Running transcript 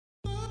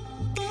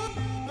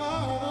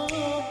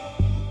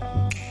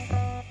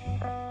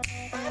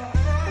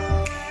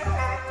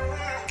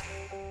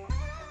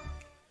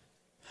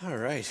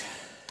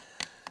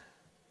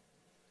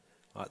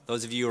right.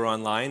 Those of you who are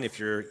online, if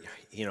you're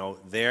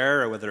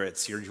there, or whether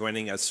it's you're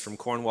joining us from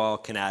Cornwall,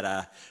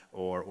 Canada,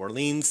 or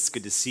Orleans, it's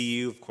good to see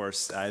you. Of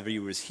course, everybody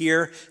who was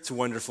here, it's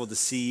wonderful to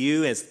see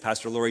you. As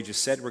Pastor Laurie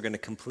just said, we're going to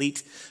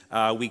complete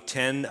week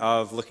 10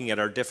 of looking at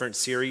our different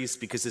series,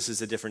 because this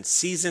is a different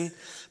season,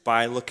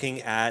 by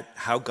looking at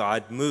how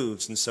God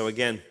moves. And so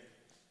again,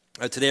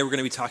 today we're going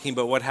to be talking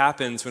about what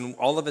happens when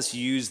all of us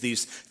use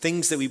these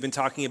things that we've been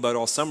talking about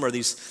all summer,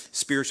 these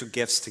spiritual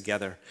gifts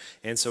together.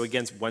 And so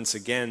once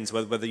again,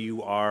 whether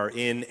you are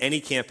in any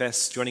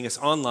campus, joining us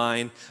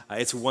online,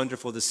 it's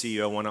wonderful to see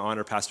you. I want to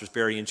honor Pastors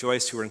Barry and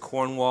Joyce, who are in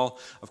Cornwall,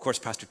 of course,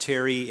 Pastor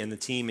Terry and the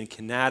team in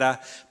Canada,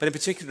 but in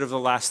particular the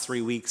last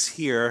 3 weeks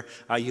here,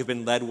 you've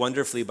been led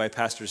wonderfully by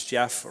Pastors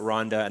Jeff,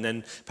 Rhonda, and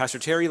then Pastor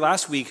Terry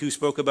last week, who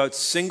spoke about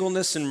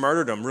singleness and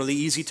martyrdom, really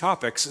easy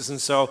topics.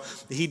 And so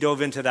he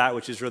dove into that,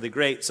 which is really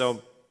great.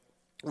 So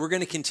we're going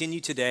to continue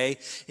today,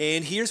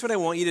 and here's what I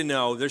want you to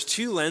know. There's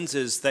two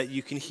lenses that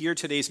you can hear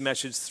today's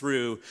message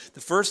through.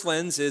 The first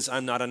lens is,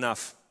 I'm not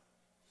enough.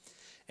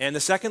 And the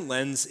second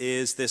lens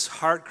is this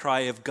heart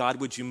cry of,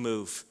 God, would you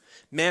move?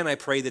 Man, I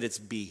pray that it's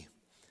be.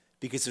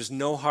 Because there's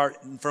no heart,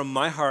 from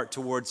my heart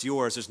towards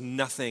yours, there's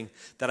nothing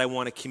that I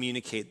want to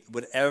communicate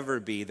would ever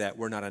be that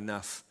we're not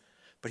enough.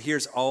 But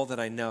here's all that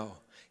I know,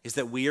 is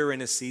that we are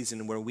in a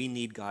season where we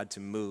need God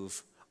to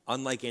move,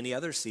 unlike any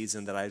other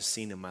season that I've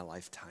seen in my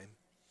lifetime,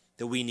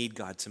 that we need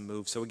God to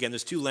move. So again,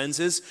 there's two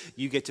lenses.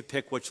 You get to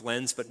pick which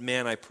lens, but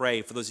man, I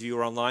pray, for those of you who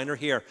are online or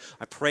here,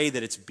 I pray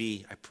that it's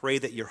be. I pray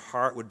that your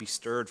heart would be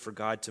stirred for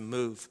God to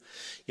move.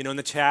 In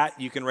the chat,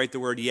 you can write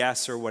the word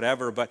yes or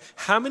whatever, but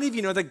how many of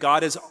you know that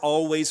God is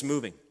always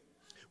moving?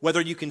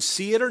 Whether you can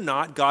see it or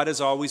not, God is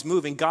always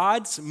moving.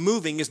 God's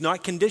moving is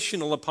not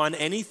conditional upon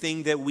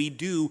anything that we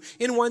do,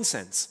 in one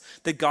sense.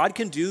 That God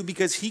can do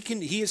because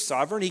He is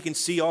sovereign, He can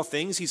see all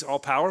things, He's all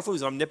powerful,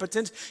 He's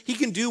omnipotent. He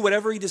can do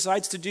whatever He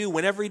decides to do,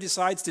 whenever He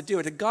decides to do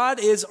it. God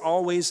is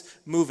always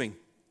moving.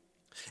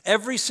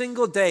 Every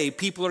single day,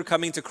 people are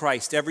coming to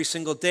Christ. Every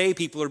single day,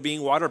 people are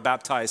being water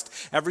baptized.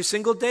 Every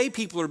single day,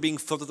 people are being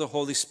filled with the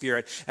Holy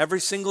Spirit.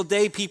 Every single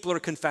day, people are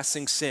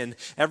confessing sin.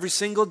 Every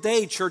single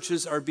day,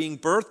 churches are being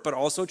birthed, but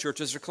also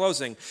churches are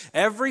closing.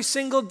 Every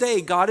single day,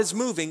 God is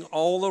moving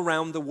all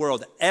around the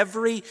world.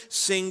 Every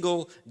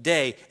single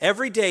day.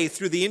 Every day,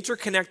 through the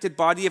interconnected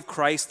body of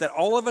Christ, that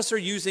all of us are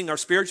using our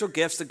spiritual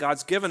gifts that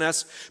God's given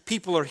us.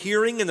 People are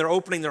hearing and they're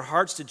opening their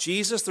hearts to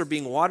Jesus. They're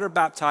being water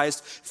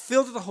baptized,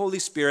 filled with the Holy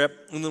Spirit,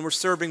 and then we're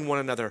serving one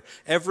another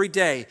every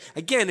day.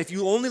 Again, if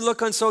you only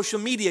look on social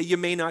media, you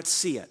may not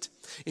see it.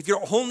 If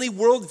your only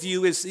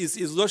worldview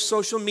is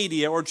social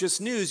media or just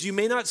news, you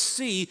may not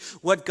see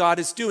what God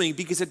is doing,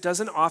 because it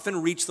doesn't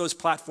often reach those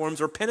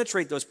platforms or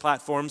penetrate ththose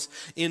platforms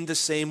in the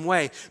same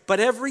way. But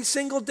every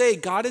single day,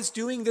 God is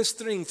doing this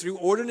thing through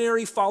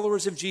ordinary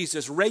followers of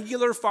Jesus,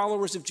 regular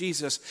followers of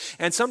Jesus.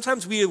 And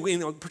sometimes we,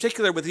 in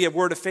particular with the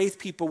Word of Faith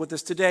people with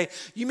us today,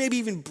 you may be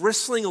even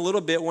bristling a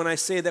little bit when I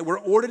say that we're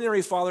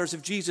ordinary followers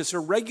of Jesus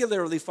or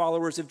regularly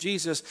followers of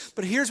Jesus.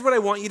 But here's what I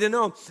want you to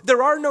know.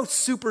 There are no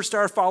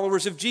superstar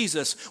followers of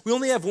Jesus. We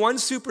only have one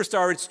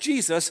superstar, it's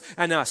Jesus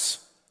and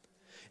us.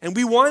 And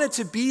we want it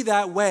to be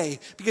that way,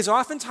 because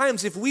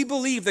oftentimes if we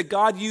believe that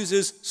God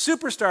uses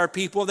superstar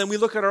people, then we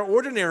look at our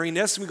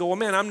ordinariness and we go, well,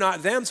 man, I'm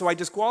not them, so I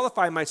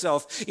disqualify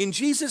myself. In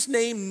Jesus'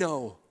 name,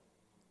 no.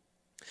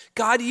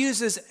 God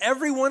uses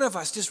every one of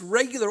us, just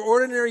regular,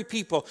 ordinary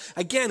people,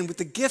 again, with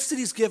the gifts that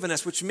He's given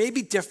us, which may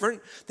be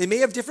different. They may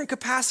have different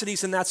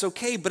capacities, and that's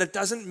okay, but it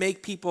doesn't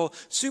make people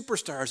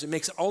superstars. It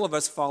makes all of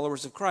us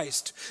followers of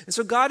Christ. And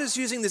so God is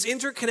using this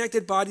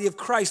interconnected body of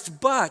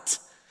Christ, but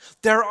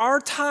there are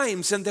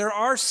times and there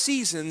are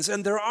seasons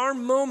and there are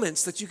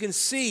moments that you can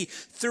see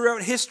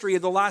throughout history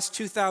of the last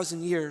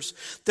 2,000 years.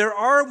 There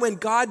are, when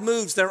God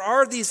moves, there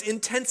are these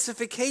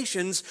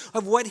intensifications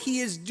of what He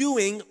is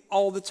doing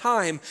all the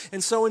time.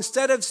 And so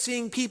instead of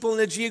seeing people in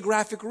a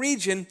geographic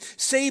region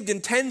saved in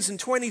 10s and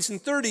 20s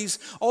and 30s,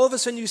 all of a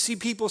sudden you see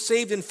people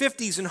saved in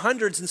 50s and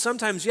hundreds and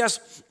sometimes,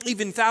 yes,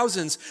 even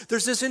thousands.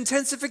 There's this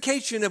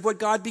intensification of what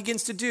God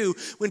begins to do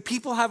when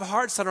people have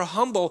hearts that are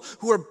humble,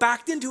 who are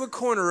backed into a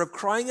corner of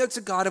crying out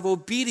to God, of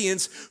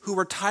obedience, who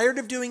are tired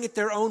of doing it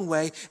their own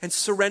way, and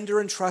surrender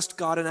and trust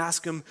God and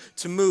ask Him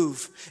to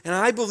move. And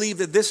I believe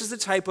that this is the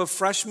type of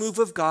fresh move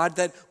of God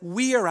that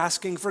we are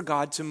asking for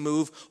God to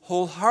move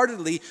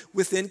wholeheartedly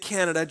within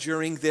Canada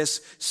during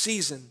this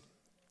season.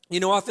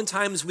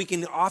 Oftentimes we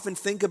can often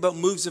think about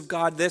moves of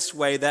God this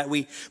way, that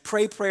we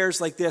pray prayers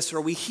like this,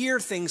 or we hear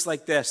things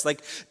like this,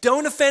 like,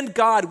 don't offend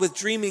God with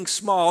dreaming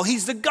small.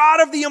 He's the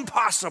God of the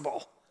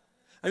impossible.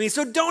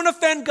 So don't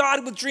offend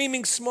God with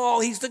dreaming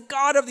small. He's the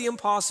God of the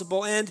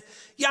impossible. And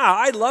yeah,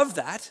 I love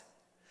that.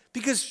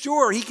 Because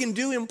sure, He can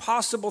do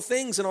impossible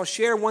things, and I'll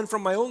share one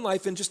from my own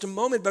life in just a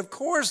moment. But of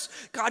course,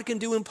 God can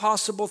do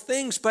impossible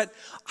things, but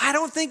I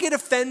don't think it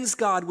offends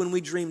God when we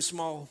dream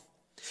small.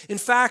 In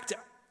fact,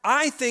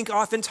 I think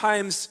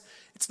oftentimes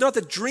it's not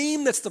the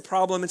dream that's the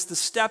problem, it's the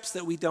steps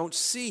that we don't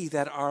see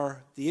that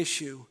are the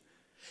issue.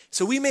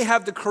 So we may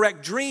have the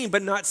correct dream,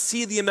 but not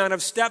see the amount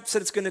of steps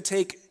that it's going to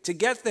take to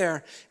get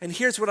there. And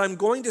here's what I'm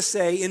going to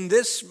say in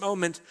this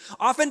moment.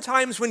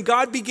 Oftentimes when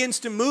God begins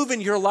to move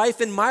in your life,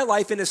 in my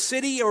life, in a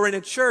city or in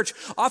a church,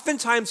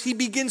 oftentimes he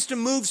begins to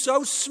move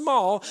so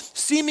small,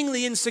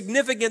 seemingly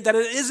insignificant, that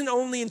it isn't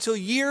only until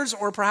years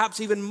or perhaps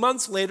even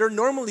months later,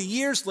 normally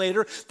years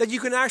later, that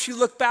you can actually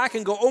look back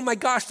and go, oh my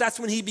gosh, that's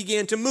when he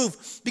began to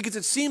move. Because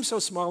it seems so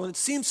small and it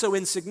seems so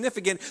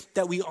insignificant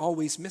that we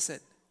always miss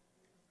it.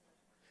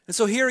 And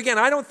so here again,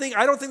 I don't think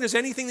there's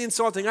anything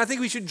insulting. I think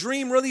we should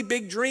dream really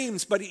big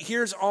dreams, but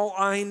here's all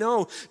I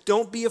know.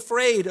 Don't be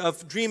afraid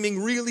of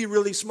dreaming really,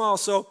 really small.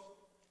 So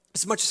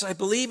as much as I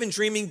believe in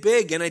dreaming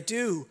big, and I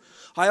do,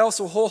 I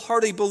also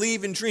wholeheartedly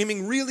believe in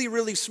dreaming really,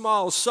 really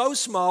small, so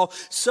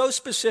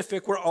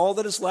specific, where all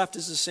that is left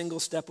is a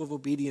single step of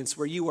obedience,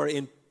 where you are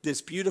in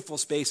this beautiful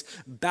space,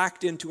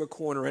 backed into a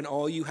corner, and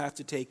all you have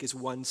to take is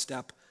one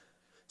step.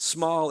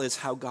 Small is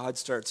how God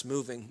starts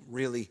moving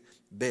really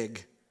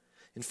big.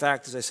 In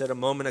fact, as I said a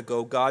moment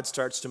ago, God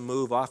starts to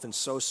move often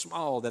so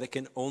small that it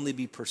can only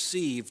be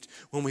perceived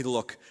when we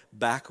look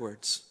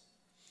backwards.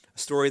 A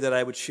story that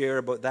I would share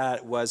about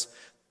that was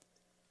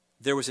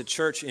there was a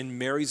church in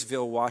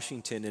Marysville,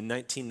 Washington in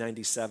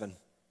 1997.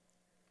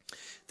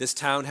 This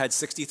town had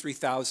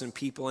 63,000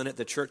 people in it.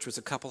 The church was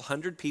a couple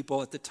hundred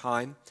people at the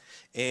time.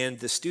 And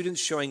the students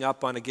showing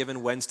up on a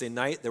given Wednesday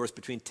night, there was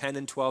between 10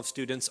 and 12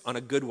 students on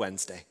a good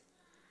Wednesday.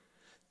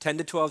 10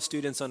 to 12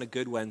 students on a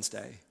good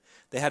Wednesday.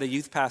 They had a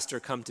youth pastor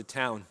come to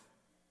town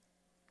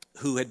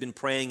who had been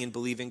praying and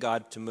believing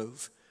God to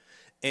move.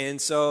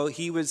 And so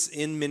he was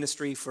in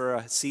ministry for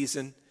a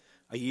season,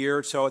 a year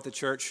or so at the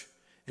church.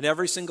 And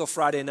every single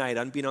Friday night,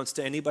 unbeknownst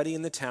to anybody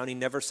in the town, he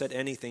never said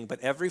anything, but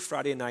every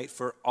Friday night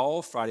for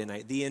all Friday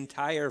night, the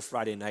entire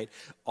Friday night,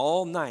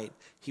 all night,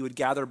 he would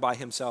gather by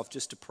himself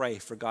just to pray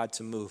for God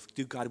to move.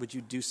 God, would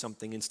you do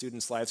something in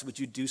students' lives? Would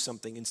you do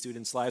something in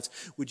students' lives?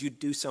 Would you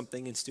do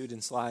something in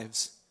students'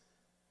 lives?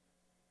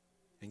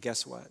 And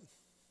guess what?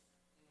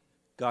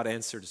 God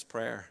answered his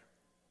prayer.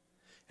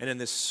 And in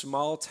this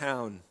small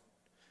town,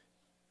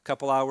 a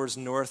couple hours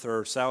north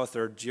or south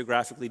or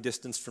geographically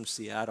distanced from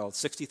Seattle,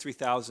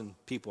 63,000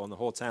 people in the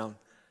whole town,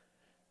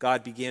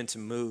 God began to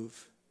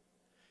move.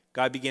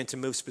 God began to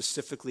move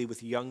specifically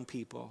with young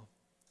people.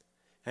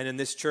 And in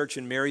this church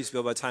in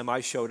Marysville, by the time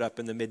I showed up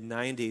in the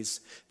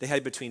mid-90s, they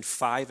had between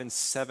 500 and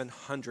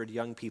 700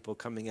 young people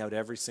coming out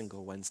every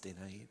single Wednesday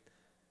night.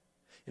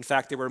 In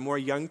fact, there were more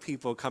young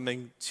people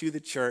coming to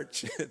the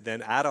church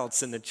than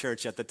adults in the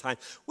church at the time,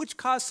 which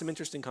caused some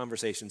interesting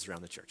conversations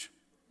around the church.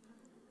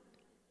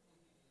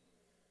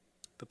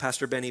 But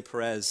Pastor Benny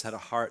Perez had a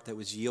heart that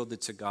was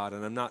yielded to God,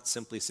 and I'm not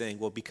simply saying,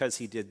 well, because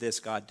he did this,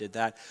 God did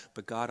that,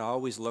 but God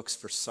always looks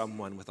for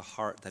someone with a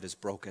heart that is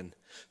broken,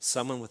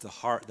 someone with a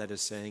heart that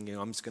is saying,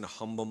 I'm just going to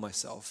humble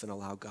myself and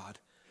allow God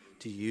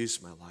to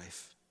use my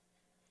life.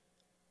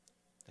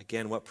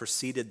 Again, what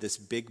preceded this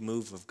big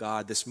move of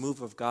God, this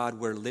move of God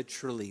where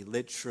literally,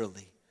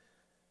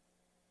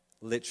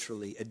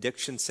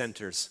 addiction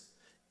centers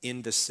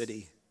in the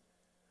city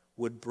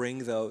would bring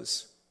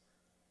those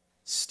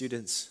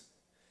students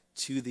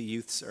to the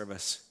youth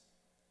service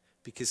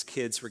because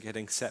kids were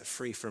getting set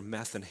free from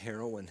meth and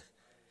heroin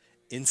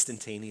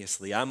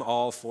instantaneously. I'm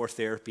all for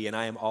therapy, and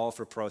I am all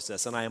for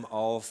process, and I am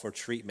all for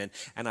treatment,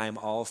 and I am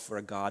all for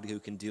a God who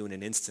can do in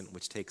an instant,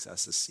 which takes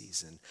us a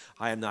season.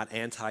 I am not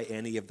anti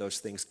any of those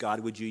things. God,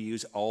 would you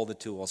use all the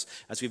tools?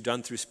 As we've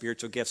done through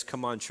spiritual gifts,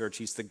 come on, church.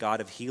 He's the God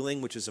of healing,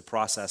 which is a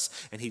process,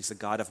 and he's the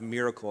God of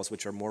miracles,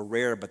 which are more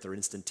rare, but they're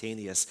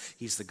instantaneous.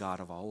 He's the God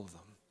of all of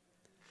them.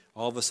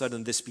 All of a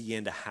sudden, this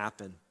began to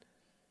happen.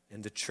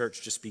 And the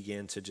church just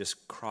began to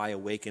just cry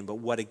awaken. But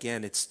what,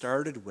 again, it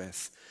started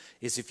with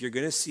is if you're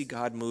going to see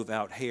God move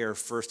out here,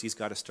 first he's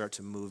got to start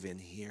to move in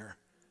here.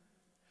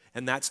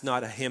 And that's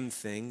not a him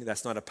thing.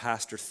 That's not a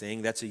pastor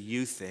thing. That's a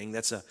you thing.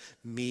 That's a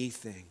me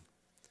thing.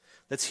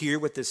 Let's hear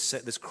what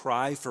this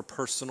cry for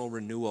personal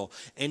renewal.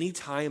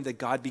 Anytime that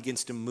God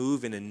begins to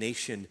move in a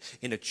nation,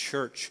 in a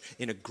church,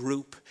 in a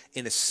group,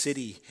 in a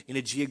city, in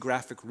a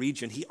geographic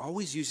region, he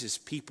always uses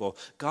people.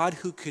 God,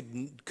 who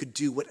could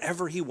do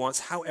whatever he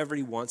wants, however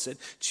he wants it,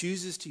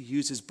 chooses to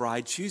use his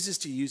bride, chooses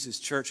to use his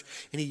church,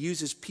 and he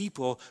uses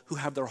people who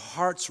have their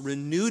hearts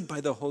renewed by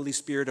the Holy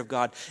Spirit of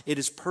God. It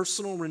is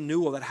personal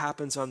renewal that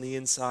happens on the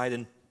inside.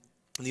 And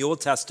in the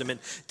Old Testament,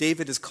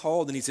 David is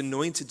called and he's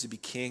anointed to be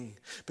king.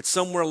 But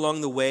somewhere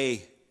along the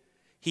way,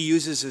 he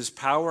uses his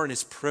power and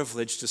his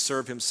privilege to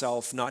serve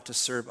himself, not to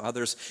serve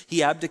others.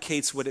 He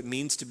abdicates what it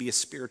means to be a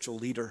spiritual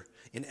leader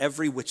in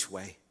every which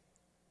way.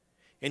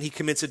 And he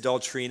commits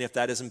adultery, and if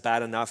that isn't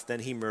bad enough, then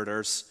he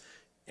murders.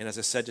 And as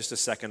I said just a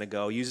second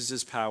ago, uses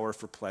his power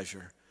for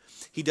pleasure.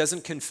 He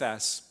doesn't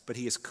confess, but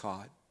he is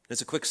caught. And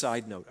it's a quick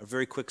side note, a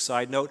very quick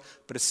side note,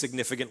 but a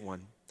significant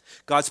one.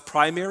 God's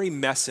primary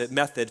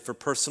method for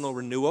personal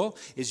renewal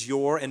is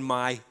your and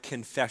my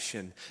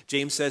confession.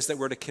 James says that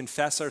we're to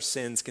confess our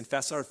sins,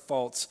 confess our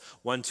faults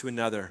one to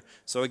another.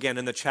 So again,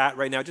 in the chat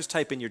right now, just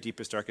type in your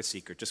deepest, darkest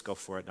secret. Just go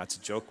for it. That's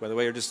a joke, by the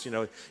way. Or just,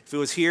 if it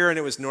was here and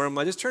it was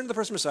normal, just turn to the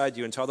person beside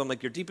you and tell them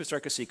like your deepest,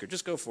 darkest secret.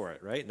 Just go for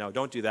it, right? No,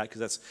 don't do that because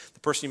that's the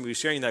person you may be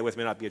sharing that with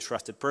may not be a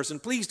trusted person.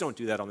 Please don't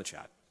do that on the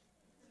chat.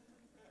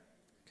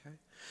 Okay?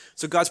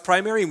 So God's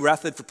primary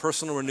method for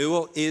personal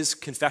renewal is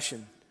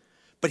confession.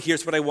 But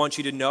here's what I want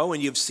you to know,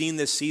 and you've seen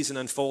this season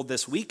unfold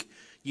this week.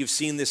 You've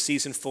seen this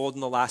season unfold in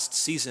the last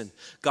season.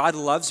 God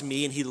loves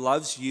me and he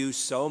loves you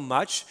so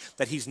much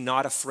that he's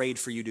not afraid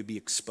for you to be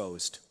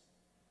exposed.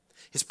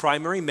 His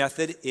primary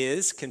method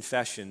is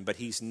confession, but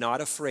he's not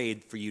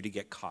afraid for you to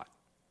get caught.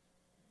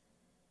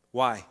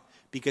 Why?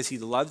 Because he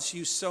loves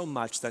you so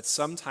much that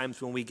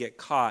sometimes when we get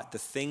caught, the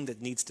thing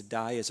that needs to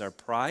die is our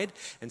pride.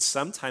 And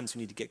sometimes we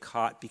need to get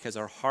caught because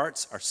our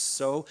hearts are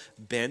so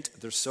bent,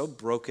 they're so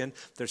broken,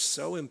 they're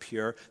so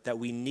impure that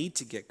we need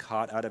to get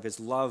caught out of his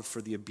love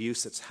for the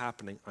abuse that's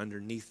happening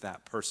underneath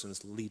that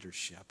person's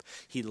leadership.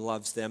 He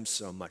loves them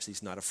so much,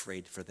 he's not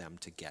afraid for them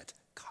to get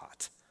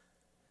caught.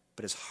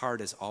 But his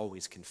heart is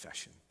always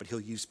confession, but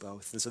he'll use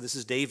both. And so this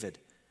is David.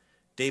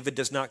 David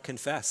does not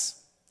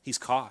confess, he's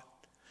caught.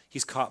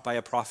 He's caught by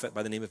a prophet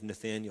by the name of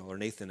Nathaniel, or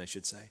Nathan, I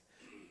should say.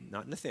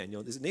 Not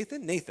Nathaniel. Is it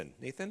Nathan? Nathan.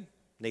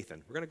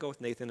 We're going to go with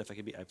Nathan.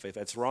 If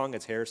it's wrong,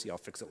 it's heresy. I'll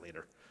fix it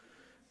later.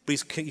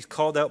 But he's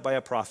called out by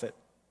a prophet,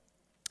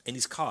 and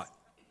he's caught.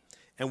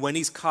 And when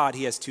he's caught,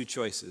 he has two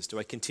choices. Do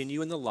I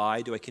continue in the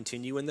lie? Do I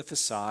continue in the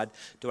facade?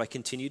 Do I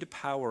continue to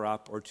power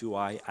up? Or do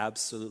I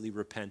absolutely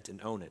repent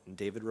and own it? And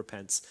David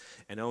repents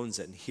and owns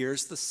it. And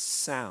here's the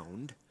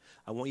sound.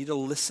 I want you to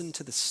listen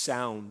to the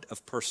sound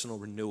of personal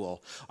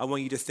renewal. I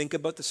want you to think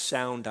about the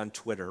sound on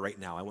Twitter right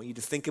now. I want you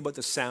to think about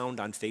the sound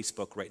on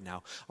Facebook right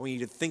now. I want you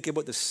to think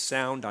about the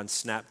sound on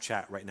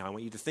Snapchat right now. I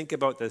want you to think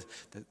about the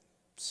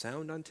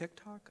sound on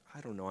TikTok?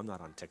 I don't know. I'm not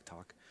on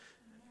TikTok.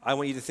 I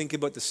want you to think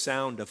about the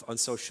sound on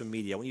social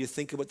media. I want you to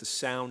think about the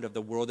sound of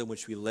the world in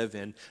which we live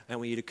in. I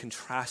want you to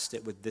contrast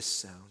it with this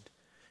sound.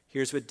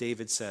 Here's what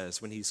David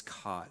says when he's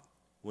caught,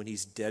 when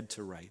he's dead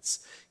to rights.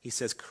 He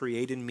says,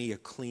 "Create in me a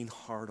clean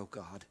heart, O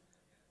God,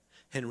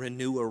 and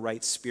renew a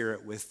right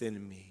spirit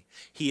within me."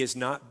 He is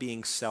not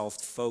being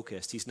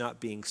self-focused. He's not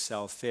being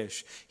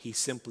selfish. He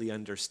simply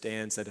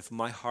understands that if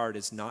my heart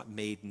is not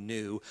made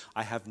new,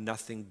 I have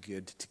nothing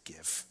good to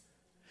give.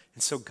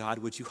 And so, God,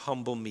 would you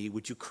humble me?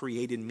 Would you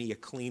create in me a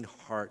clean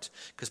heart?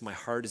 Because my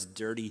heart is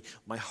dirty.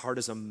 My heart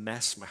is a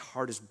mess. My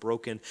heart is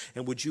broken.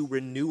 And would you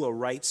renew a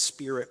right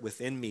spirit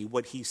within me?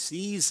 What he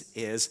sees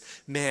is,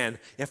 man,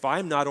 if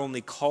I'm not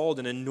only called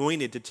and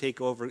anointed to take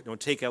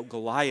out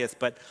Goliath,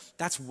 but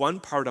that's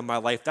one part of my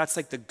life. That's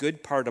like the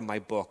good part of my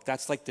book.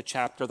 That's like the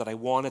chapter that I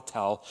want to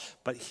tell.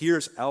 But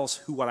here's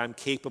what I'm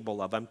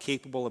capable of. I'm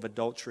capable of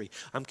adultery.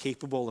 I'm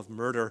capable of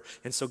murder.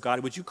 And so,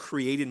 God, would you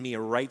create in me a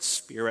right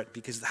spirit?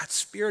 Because that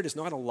spirit is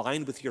not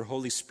aligned with your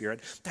Holy Spirit.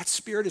 That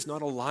spirit is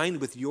not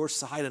aligned with your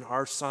side and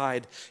our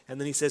side.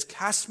 And then he says,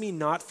 "Cast me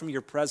not from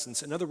your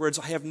presence." In other words,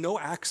 I have no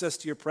access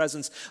to your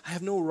presence. I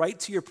have no right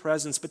to your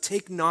presence, but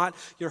take not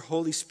your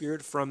Holy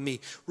Spirit from me.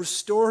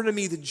 Restore to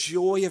me the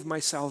joy of my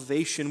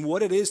salvation,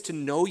 what it is to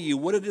know you,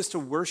 what it is to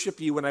worship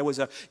you when I was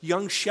a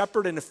young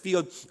shepherd in a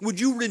field. Would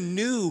you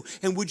renew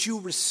and would you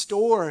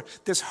restore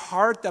this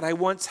heart that I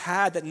once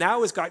had that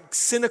now has got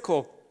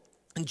cynical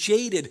and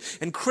jaded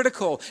and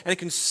critical, and I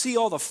can see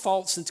all the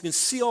faults and can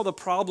see all the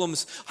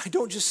problems. I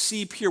don't just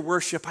see pure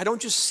worship. I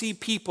don't just see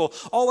people.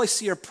 All I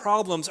see are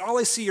problems. All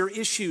I see are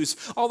issues.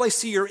 All I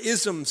see are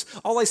isms.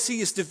 All I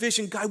see is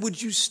division. God,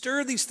 would you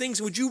stir these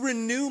things? Would you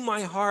renew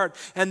my heart?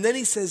 And then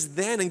he says,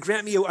 then, and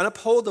grant me and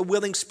uphold a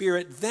willing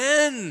spirit.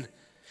 Then,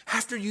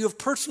 after you have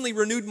personally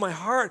renewed my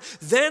heart,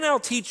 then I'll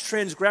teach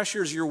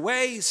transgressors your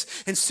ways,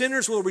 and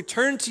sinners will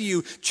return to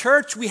you.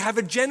 Church, we have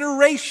a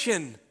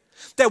generation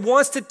that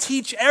wants to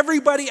teach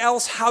everybody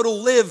else how to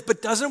live,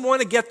 but doesn't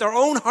want to get their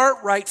own heart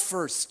right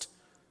first.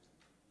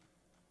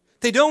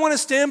 They don't want to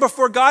stand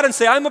before God and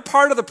say, I'm a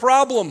part of the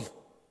problem.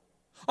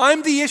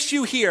 I'm the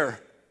issue here.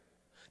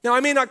 Now, I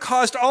may not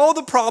caused all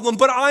the problem,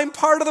 but I'm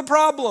part of the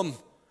problem.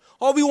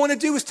 All we want to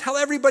do is tell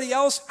everybody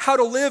else how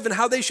to live and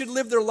how they should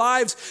live their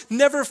lives,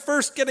 never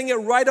first getting it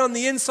right on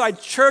the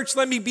inside. Church,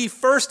 let me be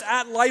first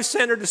at Life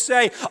Center to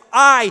say,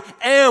 I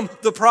am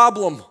the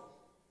problem.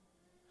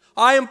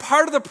 I am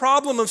part of the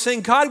problem of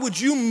saying, God, would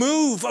you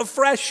move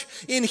afresh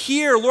in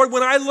here? Lord,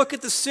 when I look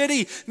at the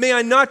city, may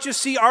I not just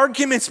see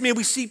arguments, may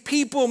we see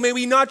people, may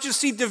we not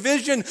just see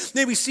division,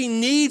 may we see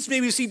needs,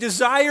 may we see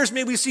desires,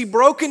 may we see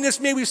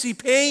brokenness, may we see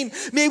pain,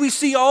 may we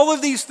see all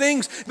of these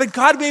things. But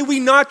God, may we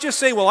not just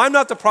say, well, I'm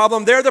not the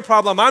problem, they're the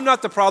problem, I'm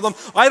not the problem,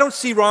 I don't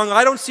see wrong,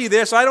 I don't see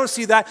this, I don't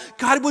see that.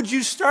 God, would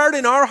you start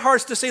in our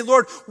hearts to say,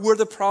 Lord, we're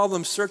the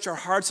problem, search our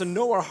hearts and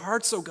know our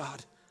hearts, oh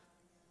God.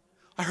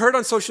 I heard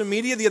on social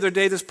media the other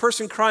day this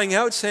person crying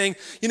out saying,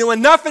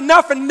 enough,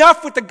 enough,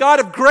 enough with the God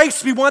of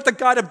grace. We want the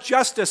God of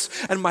justice.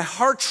 And my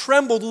heart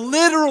trembled,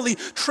 literally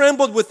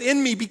trembled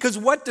within me, because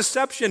what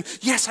deception.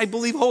 Yes, I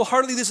believe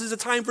wholeheartedly this is a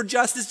time for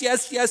justice.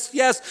 Yes, yes,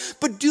 yes.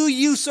 But do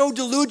you so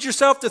delude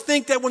yourself to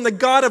think that when the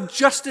God of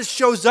justice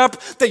shows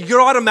up, that you're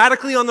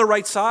automatically on the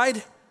right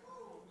side?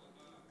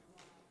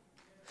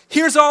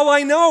 Here's all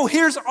I know.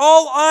 Here's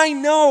all I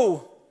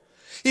know.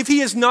 If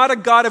he is not a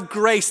God of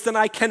grace, then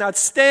I cannot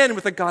stand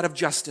with a God of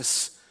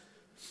justice,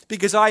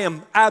 because I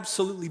am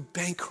absolutely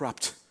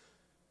bankrupt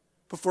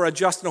before a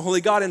just and a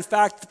holy God. In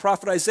fact, the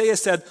prophet Isaiah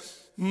said,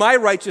 my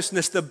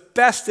righteousness, the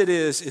best it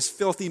is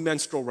filthy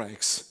menstrual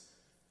rags.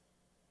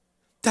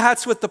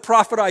 That's what the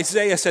prophet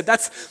Isaiah said.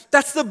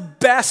 That's the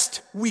best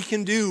we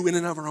can do in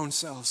and of our own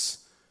selves.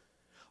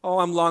 Oh,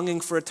 I'm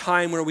longing for a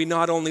time where we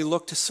not only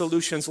look to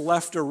solutions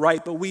left or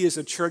right, but we as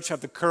a church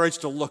have the courage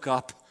to look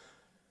up.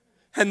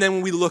 And then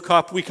when we look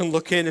up, we can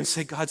look in and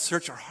say, God,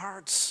 search our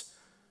hearts.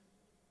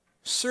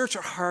 Search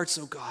our hearts,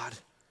 oh God.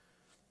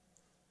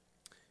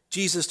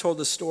 Jesus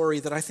told a story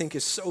that I think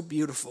is so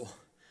beautiful.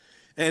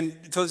 And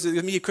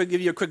let me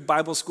give you a quick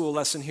Bible school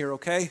lesson here,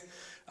 okay?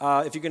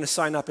 If you're going to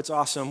sign up, it's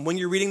awesome. When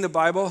you're reading the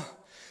Bible,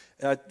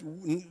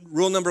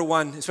 rule number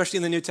 1, especially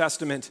in the New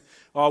Testament,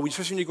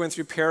 especially when you're going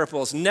through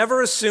parables,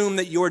 never assume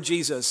that you're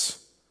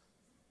Jesus.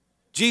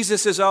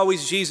 Jesus is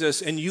always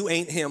Jesus, and you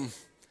ain't him.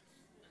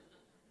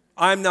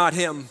 I'm not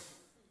him.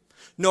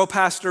 No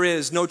pastor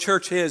is. No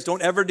church is.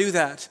 Don't ever do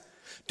that.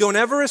 Don't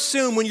ever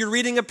assume when you're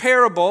reading a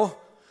parable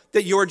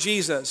that you're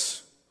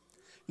Jesus.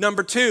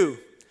 Number 2,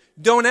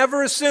 don't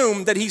ever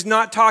assume that he's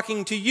not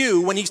talking to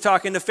you when he's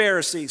talking to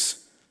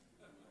Pharisees.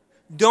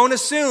 Don't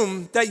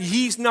assume that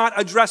he's not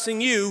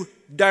addressing you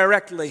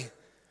directly.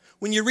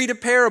 When you read a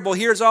parable,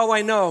 here's all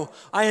I know.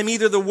 I am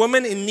either the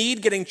woman in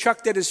need getting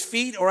chucked at his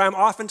feet, or I'm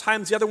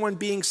oftentimes the other one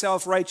being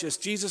self-righteous.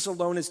 Jesus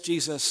alone is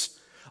Jesus.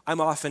 I'm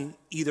often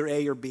either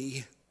A or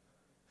B.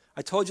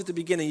 I told you at the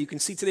beginning, you can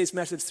see today's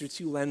message through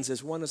 2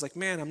 lenses. One is like,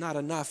 man, I'm not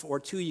enough.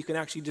 Or 2, you can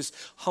actually just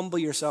humble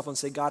yourself and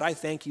say, God, I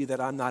thank you that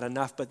I'm not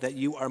enough, but that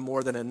you are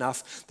more than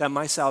enough, that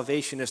my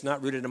salvation is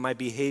not rooted in my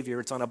behavior.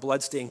 It's on a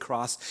bloodstained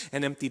cross,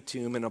 an empty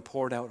tomb, and a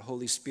poured out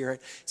Holy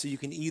Spirit. So you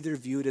can either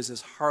view it as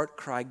this heart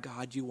cry,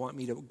 God, you want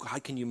me to,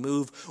 God, can you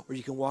move? Or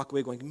you can walk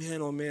away going,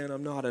 man, oh man,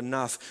 I'm not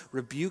enough.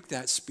 Rebuke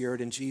that spirit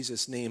in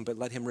Jesus' name, but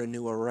let him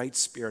renew a right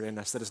spirit in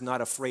us that is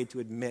not afraid to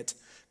admit,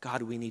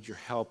 God, we need your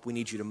help. We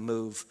need you to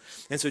move.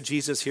 And so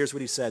Jesus, here's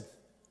what he said.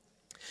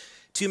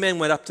 2 men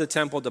went up to the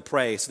temple to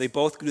pray. So they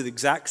both do the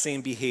exact same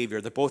behavior.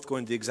 They're both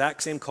going to the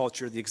exact same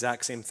culture, the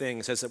exact same thing.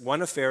 It says that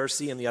one a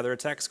Pharisee and the other a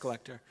tax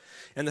collector.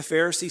 And the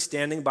Pharisee,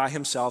 standing by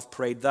himself,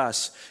 prayed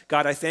thus,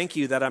 God, I thank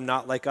you that I'm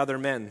not like other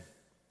men.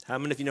 How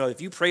many of you know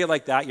if you pray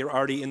like that, you're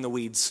already in the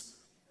weeds?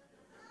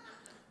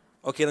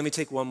 Okay, let me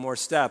take one more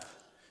step.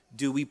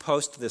 Do we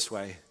post this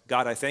way?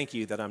 God, I thank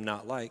you that I'm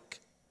not like.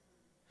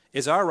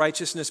 Is our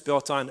righteousness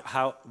built on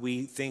how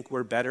we think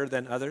we're better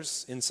than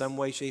others in some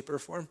way, shape, or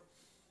form?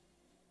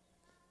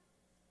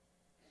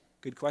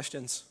 Good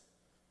questions.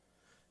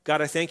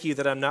 God, I thank you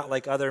that I'm not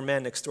like other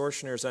men,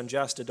 extortioners,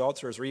 unjust,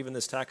 adulterers, or even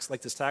this tax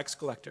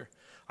collector.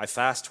 I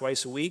fast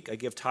twice a week. I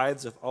give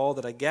tithes of all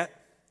that I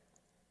get.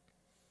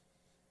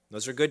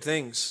 Those are good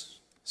things.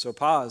 So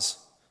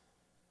pause.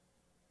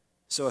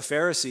 So a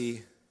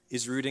Pharisee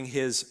is rooting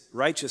his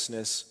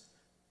righteousness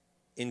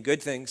in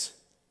good things.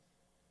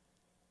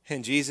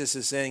 And Jesus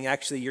is saying,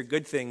 actually, your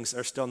good things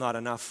are still not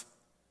enough.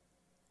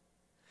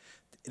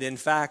 And in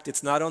fact,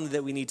 it's not only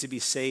that we need to be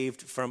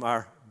saved from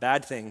our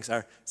bad things,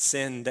 our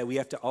sin, that we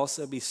have to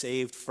also be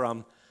saved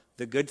from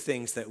the good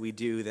things that we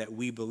do that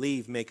we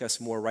believe make us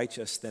more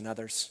righteous than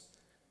others.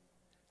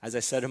 As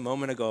I said a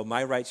moment ago,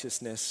 my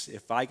righteousness,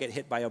 if I get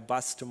hit by a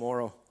bus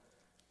tomorrow,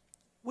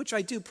 which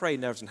I do pray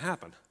doesn't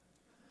happen,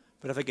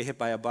 but if I get hit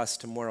by a bus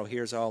tomorrow,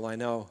 here's all I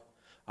know.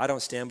 I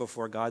don't stand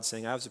before God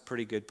saying, I was a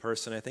pretty good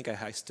person. I think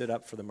I stood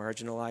up for the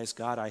marginalized.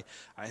 God, I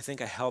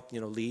think I helped,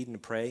 lead and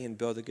pray and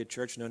build a good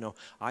church. No.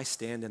 I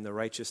stand in the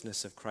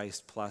righteousness of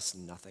Christ plus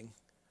nothing.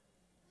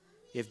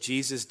 If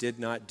Jesus did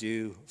not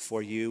do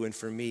for you and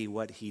for me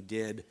what he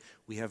did,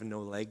 we have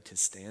no leg to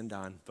stand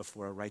on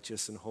before a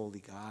righteous and holy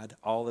God.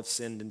 All have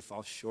sinned and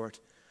fall short.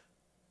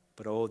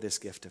 But oh, this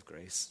gift of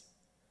grace.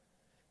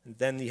 And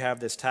then you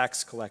have this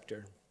tax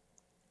collector.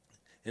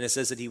 And it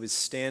says that he was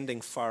standing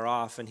far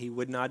off and he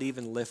would not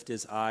even lift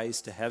his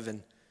eyes to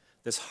heaven.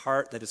 This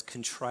heart that is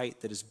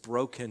contrite, that is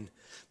broken,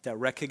 that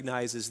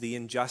recognizes the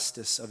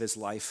injustice of his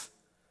life.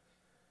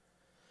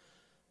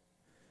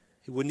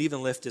 He wouldn't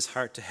even lift his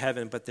heart to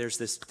heaven, but there's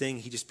this thing,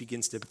 he just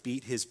begins to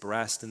beat his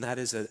breast, and that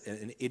is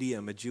an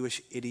idiom, a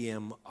Jewish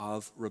idiom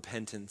of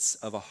repentance,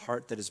 of a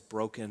heart that is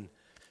broken,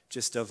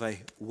 just of a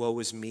woe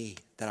is me,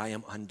 that I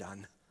am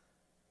undone.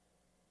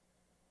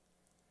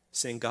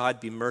 Saying,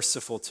 God, be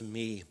merciful to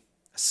me,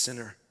 a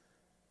sinner.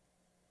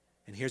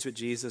 And here's what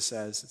Jesus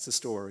says. It's a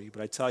story,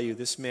 but I tell you,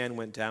 this man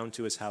went down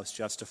to his house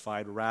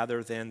justified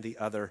rather than the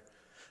other.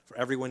 For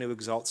everyone who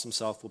exalts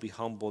himself will be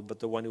humbled, but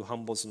the one who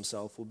humbles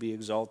himself will be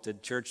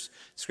exalted. Church,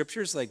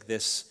 scriptures like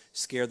this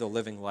scare the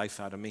living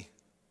life out of me.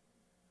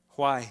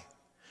 Why?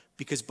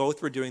 Because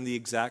both were doing the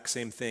exact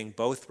same thing.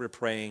 Both were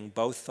praying.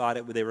 Both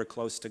thought they were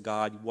close to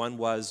God. One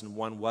was and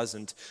one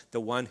wasn't. The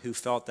one who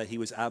felt that he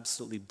was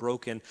absolutely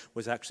broken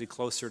was actually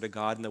closer to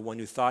God, and the one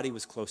who thought he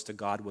was close to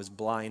God was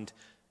blind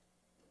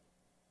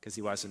because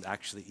he wasn't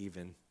actually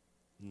even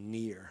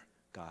near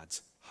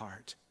God's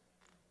heart.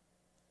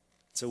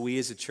 So we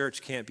as a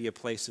church can't be a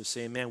place of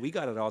saying, man, we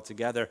got it all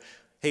together.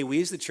 Hey,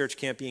 we as the church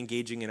can't be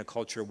engaging in a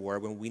culture war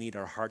when we need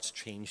our hearts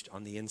changed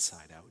on the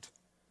inside out.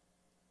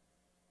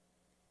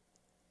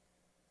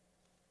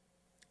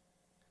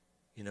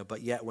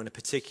 But yet when a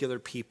particular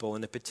people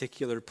in a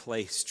particular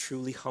place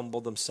truly humble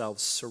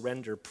themselves,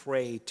 surrender,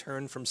 pray,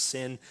 turn from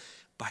sin,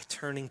 by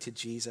turning to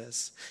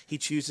Jesus, he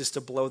chooses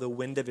to blow the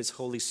wind of his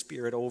Holy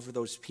Spirit over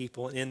those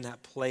people. And in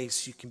that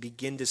place, you can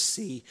begin to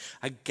see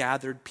a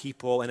gathered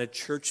people and a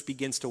church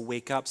begins to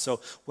wake up.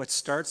 So what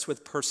starts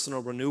with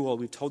personal renewal,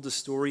 we've told the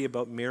story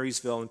about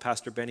Marysville and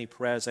Pastor Benny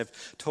Perez. I've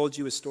told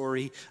you a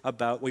story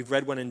about, we've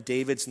read one in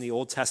David's in the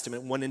Old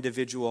Testament, one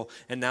individual.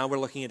 And now we're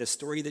looking at a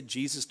story that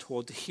Jesus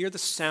told to hear the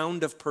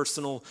sound of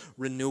personal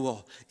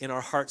renewal in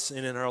our hearts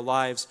and in our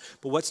lives.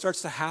 But what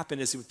starts to happen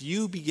is if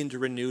you begin to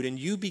renew and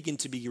you begin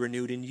to be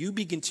renewed, and you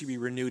begin to be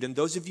renewed, and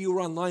those of you who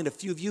are online, a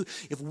few of you,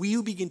 if we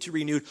begin to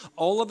renew,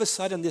 all of a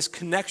sudden this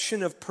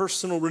connection of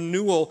personal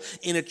renewal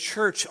in a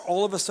church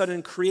all of a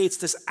sudden creates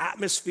this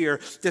atmosphere,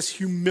 this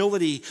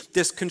humility,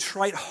 this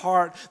contrite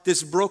heart,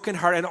 this broken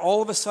heart, and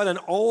all of a sudden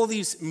all of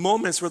these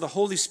moments where the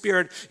Holy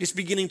Spirit is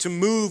beginning to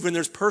move and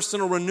there's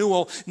personal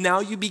renewal,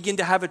 now you begin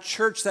to have a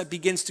church that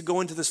begins to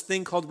go into this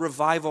thing called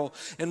revival.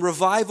 And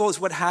revival is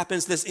what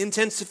happens, this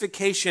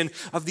intensification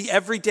of the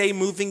everyday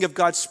moving of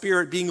God's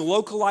Spirit being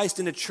localized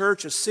in a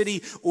church, a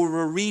city,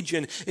 or a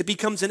region. It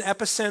becomes an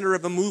epicenter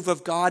of a move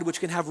of God, which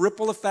can have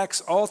ripple effects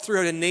all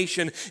throughout a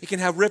nation. It can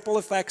have ripple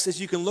effects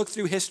as you can look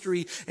through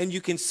history and you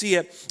can see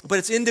it. But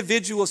it's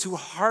individuals whose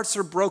hearts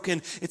are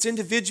broken. It's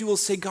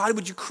individuals say, God,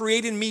 would you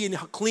create in me a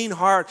clean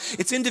heart?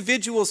 It's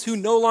individuals who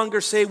no longer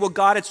say, well,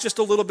 God, it's just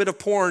a little bit of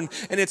porn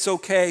and it's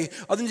okay.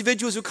 Other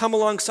individuals who come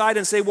alongside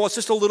and say, well, it's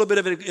just a little bit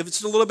of it. If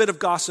it's a little bit of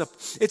gossip,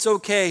 it's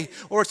okay.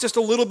 Or it's just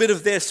a little bit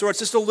of this, or it's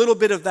just a little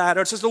bit of that,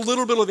 or it's just a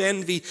little bit of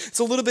envy. It's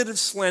a little bit of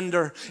slander.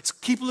 It's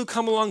people who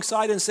come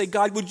alongside and say,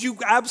 God, would you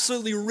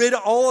absolutely rid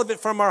all of it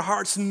from our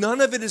hearts?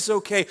 None of it is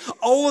okay.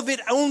 All of it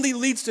only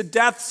leads to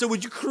death. So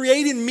would you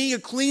create in me a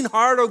clean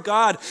heart, oh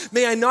God?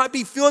 May I not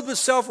be filled with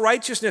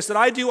self-righteousness, that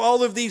I do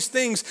all of these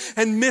things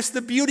and miss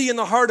the beauty in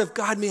the heart of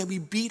God. May we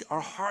beat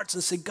our hearts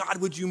and say, God,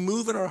 would you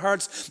move in our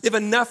hearts? If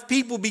enough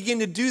people begin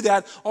to do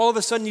that, all of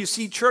a sudden you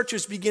see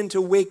churches begin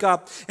to wake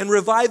up. And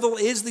revival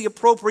is the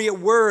appropriate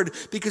word,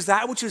 because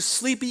that which is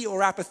sleepy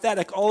or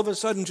apathetic all of a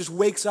sudden just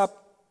wakes up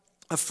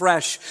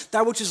afresh.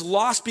 That which is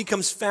lost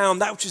becomes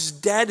found. That which is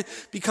dead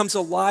becomes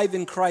alive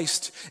in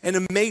Christ. And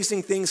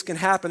amazing things can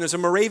happen. There's a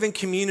Moravian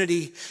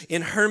community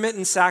in Hermit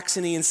in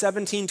Saxony in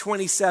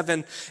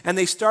 1727. And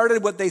they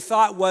started what they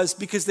thought was,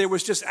 because there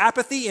was just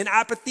apathy and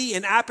apathy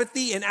and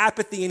apathy and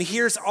apathy. And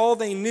here's all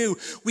they knew.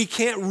 We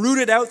can't root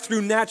it out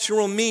through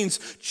natural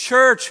means.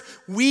 Church,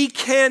 we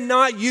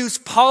cannot use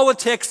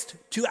politics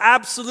to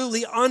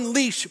absolutely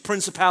unleash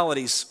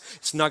principalities.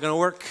 It's not going to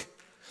work.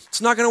 It's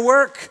not going to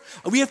work.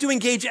 We have to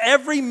engage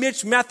every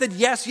method.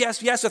 Yes,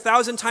 yes, yes,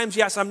 1,000 times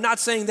yes. I'm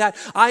not saying that.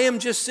 I am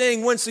just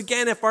saying, once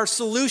again, if our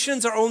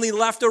solutions are only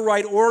left or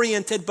right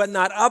oriented, but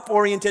not up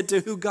oriented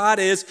to who God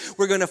is,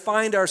 we're going to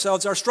find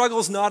ourselves. Our struggle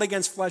is not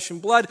against flesh and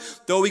blood,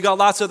 though we got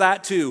lots of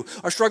that too.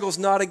 Our struggle is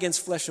not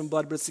against flesh and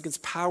blood, but it's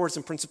against powers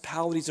and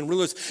principalities and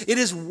rulers. It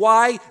is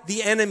why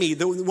the enemy,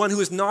 the one who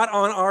is not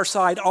on our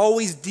side,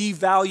 always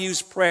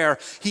devalues prayer.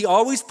 He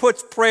always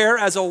puts prayer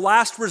as a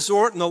last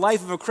resort in the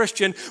life of a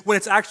Christian when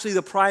it's actually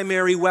the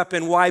primary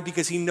weapon. Why?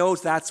 Because he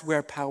knows that's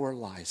where power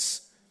lies.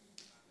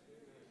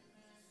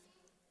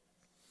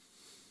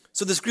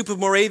 So this group of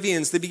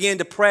Moravians, they began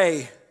to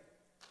pray.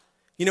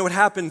 You know what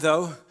happened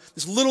though?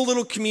 This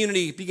little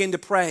community began to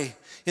pray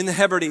in the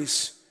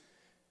Hebrides.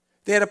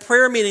 They had a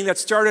prayer meeting that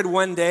started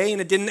one day and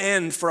it didn't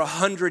end for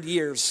 100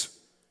 years.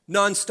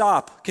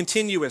 Non-stop,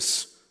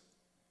 continuous.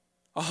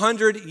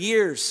 100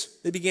 years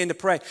they began to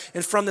pray.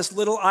 And from this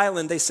little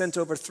island, they sent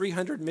over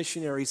 300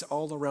 missionaries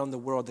all around the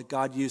world that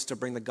God used to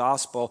bring the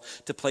gospel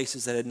to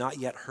places that had not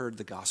yet heard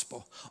the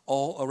gospel.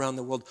 All around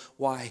the world.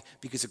 Why?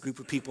 Because a group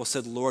of people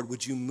said, Lord,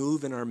 would you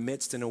move in our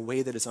midst in a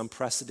way that is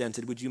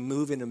unprecedented? Would you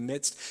move in our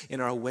midst in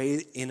our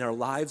way, in our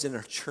lives, in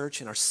our church,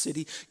 in our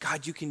city?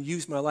 God, you can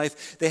use my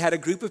life. They had a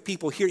group of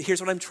people. Here's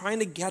what I'm trying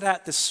to get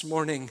at this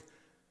morning.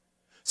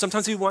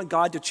 Sometimes we want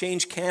God to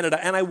change Canada,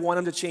 and I want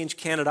him to change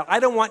Canada. I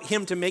don't want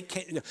him to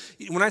make,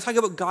 when I talk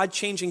about God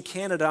changing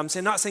Canada,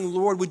 I'm not saying,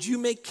 Lord, would you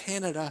make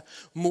Canada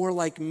more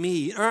like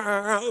me?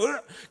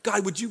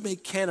 God, would you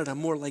make Canada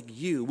more like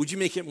you? Would you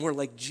make it more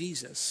like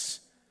Jesus?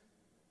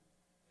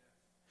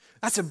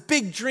 That's a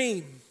big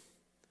dream.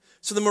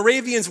 So the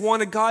Moravians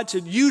wanted God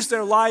to use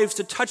their lives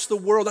to touch the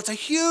world. That's a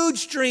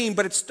huge dream,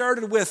 but it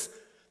started with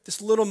This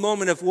little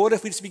moment of what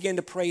if we just began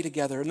to pray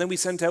together? And then we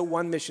sent out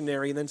one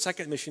missionary, and then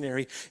second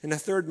missionary, and a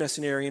third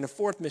missionary, and a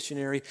fourth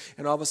missionary,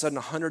 and all of a sudden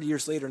 100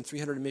 years later and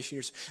 300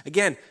 missionaries.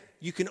 Again,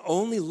 you can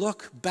only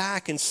look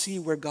back and see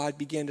where God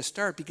began to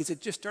start because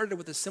it just started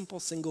with a simple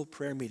single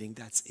prayer meeting.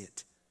 That's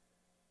it.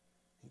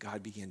 And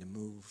God began to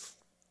move.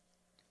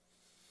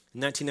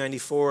 In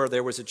 1994,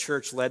 there was a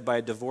church led by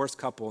a divorced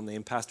couple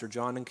named Pastor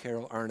John and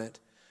Carol Arnott,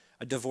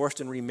 a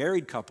divorced and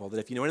remarried couple that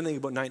if you know anything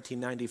about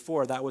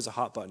 1994, that was a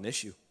hot button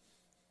issue.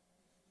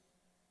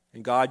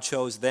 And God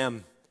chose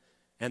them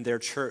and their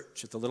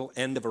church at the little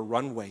end of a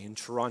runway in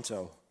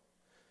Toronto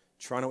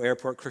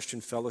Airport Christian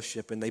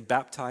Fellowship, and they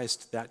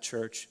baptized that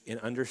church in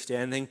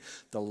understanding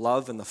the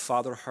love and the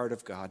Father heart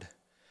of God.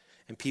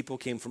 And people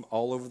came from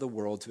all over the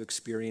world to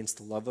experience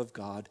the love of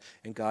God,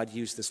 and God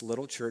used this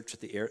little church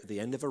at the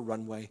end of a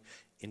runway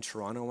in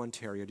Toronto,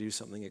 Ontario, to do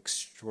something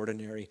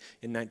extraordinary.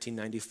 In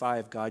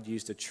 1995, God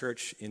used a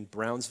church in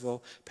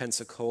Brownsville,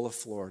 Pensacola,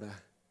 Florida,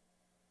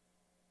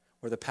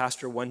 where the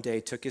pastor one day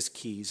took his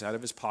keys out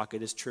of his pocket,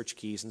 his church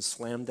keys, and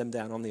slammed them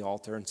down on the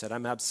altar and said,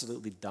 I'm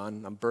absolutely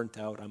done. I'm burnt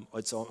out.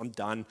 I'm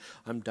done.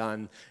 I'm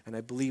done. And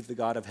I believe the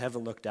God of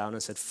heaven looked down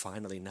and said,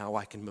 finally, now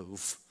I can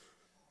move.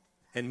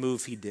 And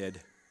move he did.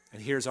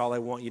 And here's all I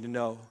want you to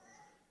know,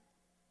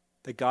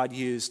 that God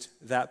used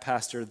that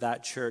pastor,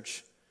 that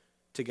church,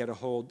 to get a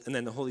hold, and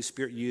then the Holy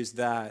Spirit used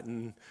that,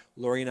 and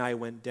Lori and I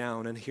went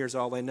down, and here's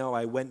all I know.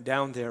 I went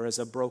down there as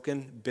a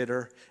broken,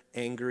 bitter,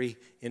 angry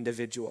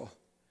individual.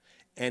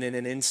 And in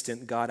an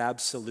instant, God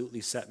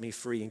absolutely set me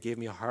free and gave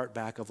me a heart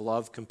back of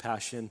love,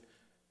 compassion,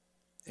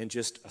 and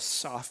just a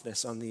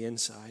softness on the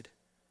inside.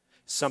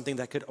 Something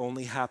that could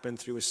only happen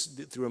through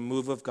a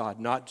move of God,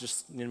 not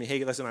just,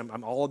 hey, listen,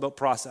 I'm all about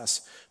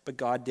process, but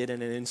God did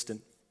in an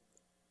instant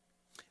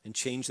and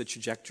changed the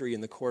trajectory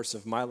and the course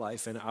of my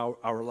life and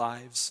our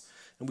lives.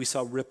 And we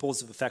saw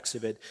ripples of effects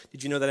of it.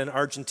 Did you know that in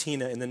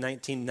Argentina in the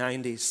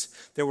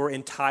 1990s, there were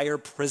entire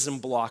prison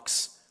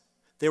blocks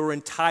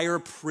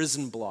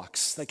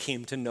that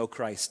came to know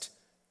Christ.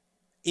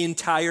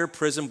 Entire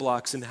prison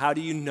blocks. And how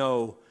do you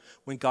know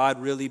when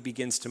God really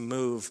begins to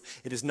move?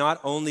 It is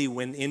not only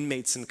when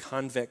inmates and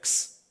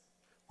convicts,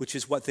 which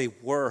is what they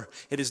were.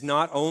 It is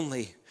not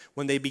only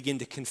when they begin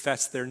to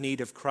confess their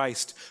need of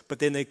Christ, but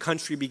then the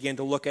country began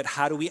to look at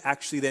how do we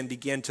actually then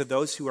begin to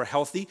those who are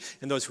healthy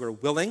and those who are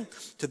willing,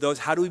 to those,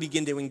 how do we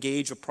begin to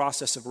engage a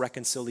process of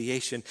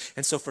reconciliation?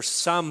 And so for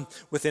some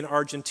within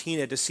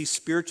Argentina to see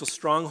spiritual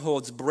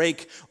strongholds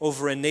break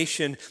over a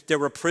nation, there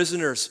were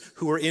prisoners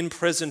who were in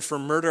prison for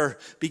murder,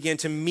 began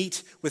to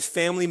meet with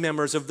family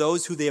members of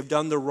those who they have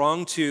done the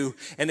wrong to.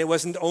 And it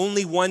wasn't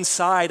only one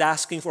side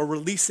asking for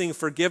releasing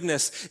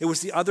forgiveness, it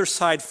was the other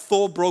side,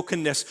 full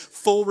brokenness,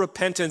 full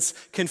repentance,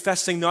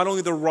 confessing not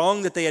only the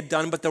wrong that they had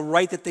done, but the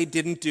right that they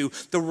didn't do,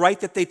 the right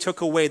that they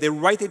took away, the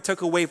right they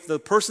took away for the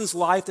person's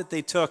life that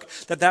they took,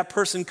 that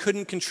person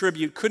couldn't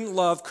contribute, couldn't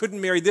love, couldn't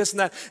marry, this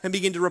and that, and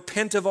begin to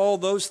repent of all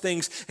those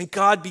things. And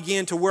God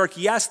began to work.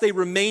 Yes, they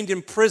remained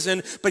in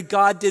prison, but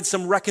God did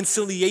some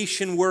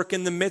reconciliation work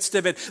in the midst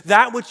of it.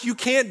 That which you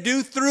can't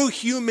do through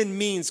human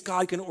means,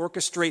 God can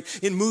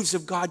orchestrate in moves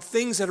of God,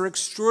 things that are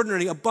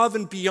extraordinary, above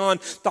and beyond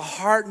the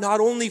heart,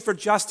 not only for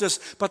justice,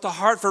 but the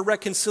heart for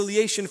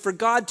reconciliation, for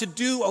God to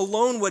do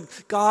alone what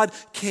God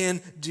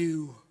can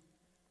do.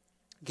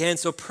 Again,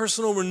 so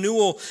personal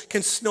renewal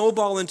can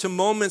snowball into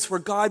moments where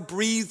God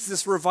breathes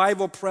this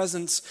revival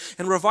presence.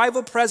 And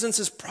revival presence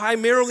is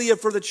primarily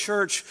for the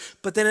church,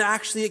 but then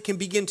it can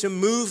begin to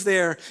move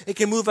there. It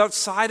can move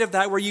outside of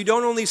that, where you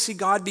don't only see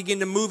God begin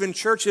to move in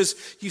churches,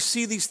 you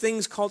see these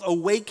things called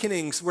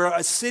awakenings,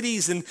 where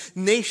cities and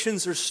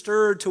nations are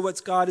stirred to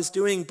what God is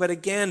doing. But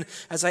again,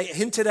 as I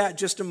hinted at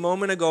just a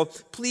moment ago,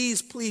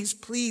 please, please,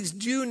 please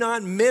do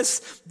not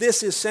miss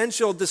this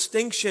essential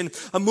distinction.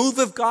 A move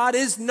of God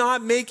is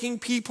not making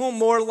people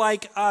more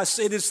like us.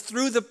 It is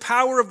through the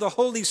power of the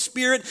Holy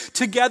Spirit.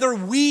 Together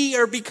we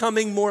are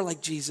becoming more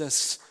like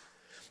Jesus.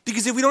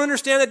 Because if we don't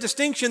understand that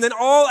distinction, then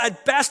all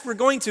at best we're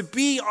going to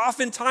be,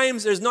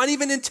 oftentimes, there's not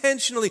even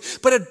intentionally,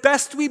 but at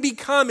best we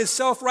become is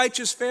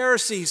self-righteous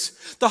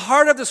Pharisees. The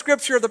heart of the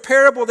scripture, the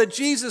parable that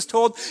Jesus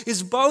told,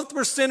 is both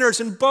were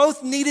sinners and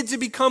both needed to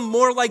become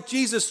more like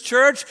Jesus.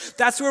 Church,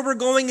 that's where we're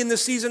going in the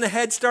season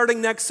ahead, starting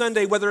next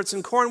Sunday, whether it's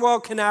in Cornwall,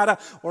 Canada,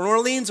 or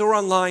Orleans, or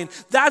online.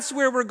 That's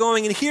where we're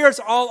going. And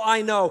here's all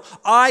I know.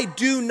 I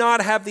do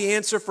not have the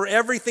answer for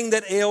everything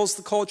that ails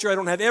the culture. I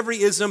don't have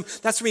every ism.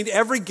 That's me,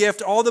 every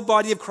gift, all the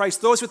body of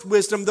Christ, those with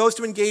wisdom, those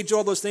to engage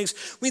all those things.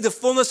 We need the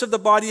fullness of the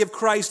body of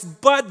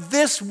Christ. But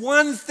this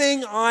one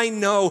thing I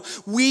know,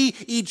 we,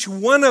 each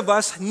one of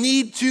us,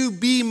 need to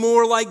be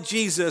more like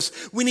Jesus.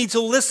 We need to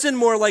listen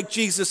more like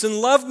Jesus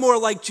and love more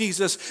like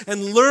Jesus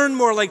and learn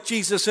more like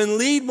Jesus and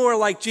lead more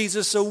like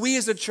Jesus. So we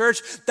as a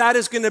church, that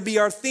is going to be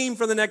our theme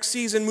for the next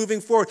season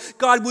moving forward.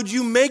 God, would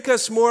you make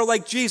us more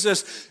like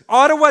Jesus?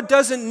 Ottawa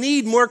doesn't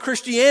need more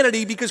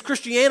Christianity because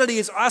Christianity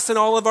is us and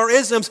all of our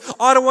isms.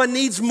 Ottawa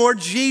needs more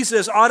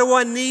Jesus.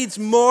 Ottawa needs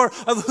more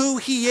of who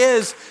he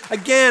is.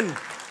 Again,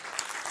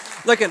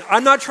 Look,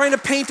 I'm not trying to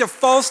paint a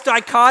false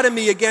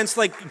dichotomy against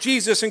like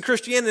Jesus and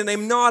Christianity, and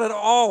I'm not at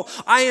all.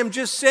 I am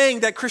just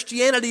saying that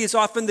Christianity is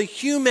often the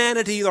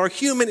humanity or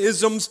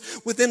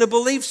humanisms within a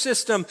belief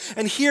system.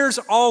 And here's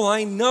all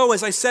I know.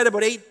 As I said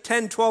about 8,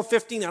 10, 12,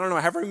 15, I don't know,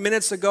 however many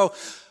minutes ago,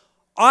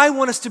 I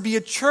want us to be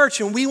a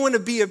church, and we want to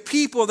be a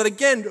people that,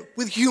 again,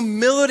 with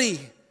humility,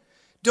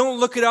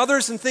 don't look at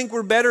others and think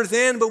we're better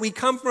than, but we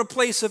come from a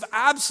place of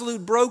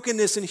absolute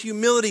brokenness and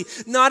humility,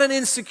 not an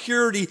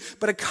insecurity,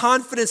 but a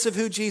confidence of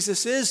who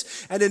Jesus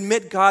is, and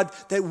admit, God,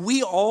 that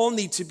we all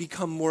need to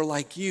become more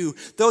like you.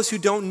 Those who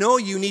don't know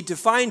you need to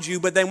find you,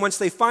 but then once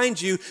they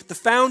find you, the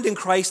found in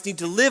Christ need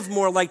to live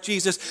more like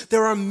Jesus.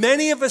 There are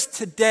many of us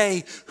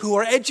today who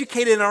are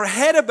educated in our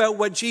head about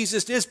what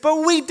Jesus is,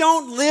 but we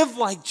don't live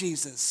like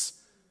Jesus.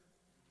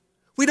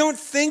 We don't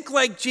think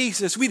like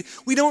Jesus. We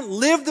don't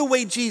live the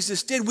way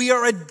Jesus did. We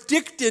are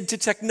addicted to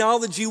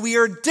technology. We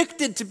are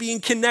addicted to being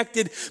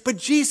connected. But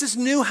Jesus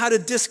knew how to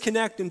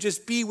disconnect and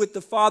just be with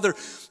the Father.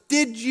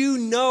 Did you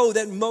know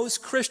that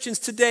most Christians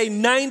today,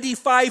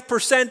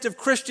 95% of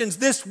Christians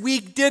this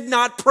week did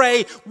not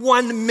pray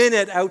 1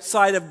 minute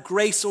outside of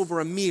grace over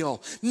a meal?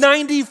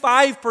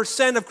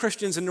 95% of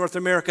Christians in North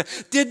America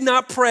did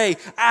not pray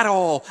at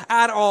all,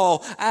 at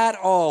all, at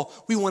all.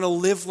 We want to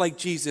live like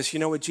Jesus. You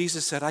know what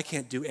Jesus said? I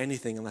can't do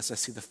anything unless I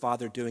see the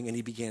Father doing, and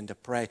he began to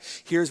pray.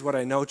 Here's what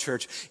I know,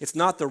 church. It's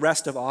not the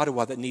rest of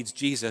Ottawa that needs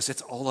Jesus.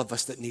 It's all of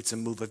us that needs a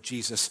move of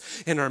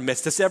Jesus in our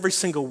midst. It's every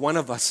single one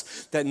of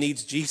us that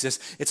needs Jesus.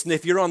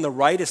 If you're on the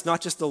right, it's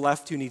not just the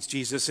left who needs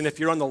Jesus. And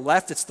if you're on the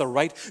left, it's the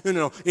right.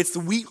 No.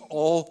 We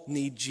all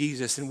need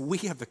Jesus. And we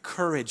have the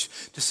courage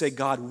to say,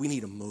 God, we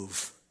need to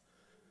move.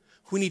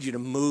 We need you to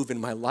move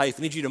in my life.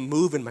 I need you to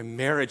move in my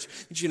marriage.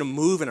 I need you to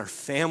move in our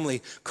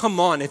family. Come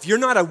on, if you're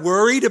not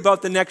worried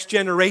about the next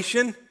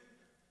generation,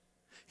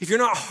 if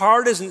your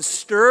heart isn't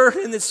stirred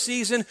in this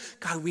season,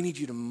 God, we need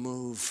you to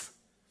move.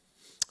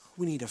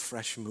 We need a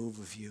fresh move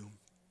of you.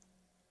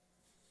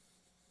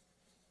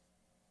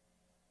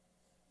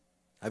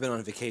 I've been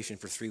on vacation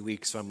for 3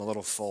 weeks, so I'm a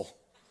little full.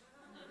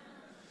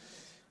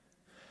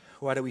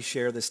 Why do we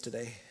share this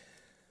today?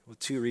 Well,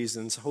 2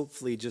 reasons.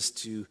 Hopefully just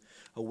to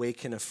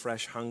awaken a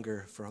fresh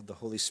hunger for the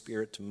Holy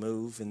Spirit to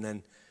move. And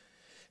then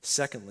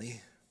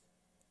secondly,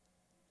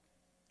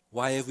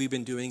 why have we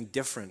been doing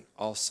different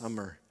all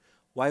summer?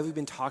 Why have we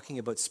been talking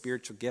about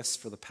spiritual gifts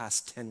for the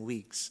past 10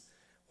 weeks?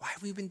 Why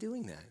have we been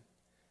doing that?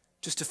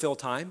 Just to fill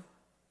time?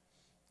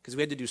 Because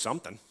we had to do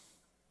something.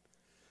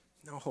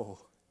 No.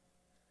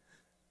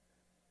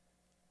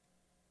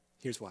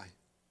 Here's why.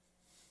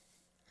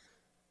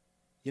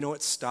 You know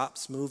what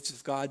stops moves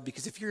of God?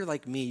 Because if you're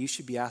like me, you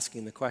should be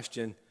asking the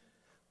question,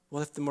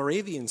 well, if the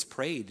Moravians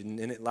prayed and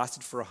it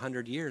lasted for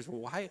 100 years,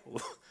 well,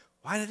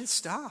 why did it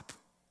stop?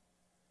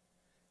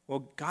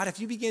 Well, God, if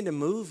you began to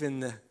move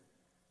in the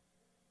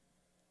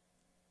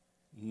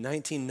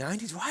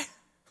 1990s,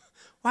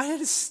 why did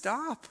it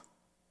stop?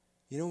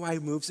 You know why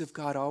moves of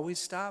God always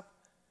stop?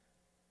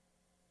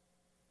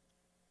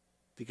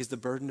 Because the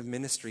burden of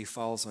ministry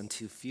falls on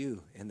too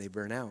few and they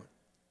burn out.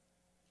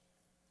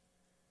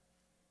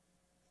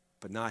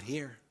 But not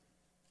here.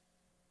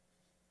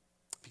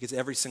 Because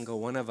every single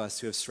one of us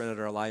who have surrendered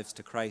our lives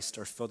to Christ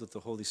are filled with the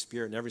Holy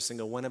Spirit. And every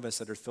single one of us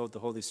that are filled with the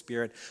Holy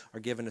Spirit are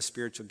given a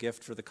spiritual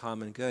gift for the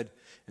common good.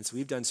 And so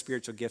we've done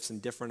spiritual gifts in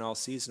different all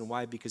season.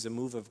 Why? Because a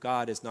move of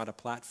God is not a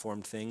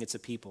platform thing, it's a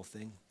people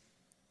thing.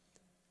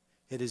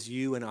 It is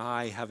you and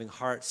I having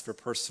hearts for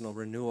personal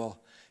renewal.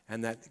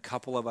 And that a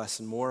couple of us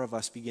and more of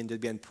us begin to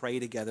pray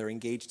together,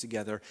 engage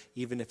together,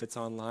 even if it's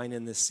online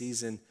in this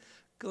season.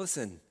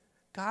 Listen,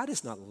 God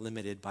is not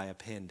limited by a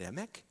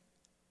pandemic.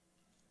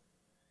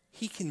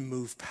 He can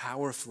move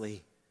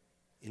powerfully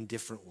in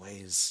different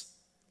ways.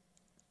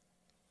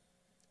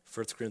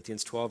 1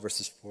 Corinthians 12,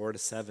 verses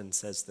 4-7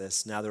 says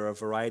this, now there are a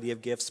variety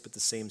of gifts, but the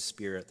same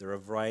Spirit. There are a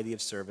variety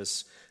of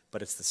service,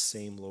 but it's the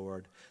same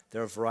Lord.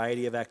 There are a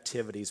variety of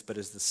activities, but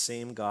it's the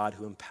same God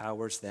who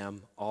empowers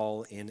them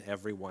all in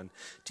everyone.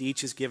 To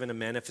each is given a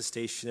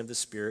manifestation of the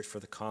Spirit for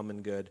the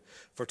common good.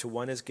 For to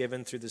one is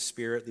given through the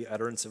Spirit the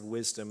utterance of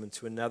wisdom, and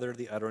to another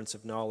the utterance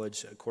of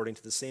knowledge according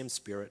to the same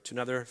Spirit, to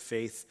another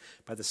faith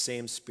by the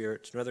same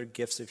Spirit, to another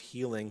gifts of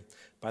healing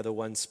by the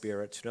one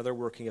Spirit, to another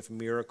working of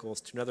miracles,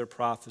 to another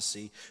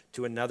prophecy,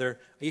 to another.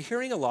 Are you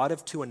hearing a lot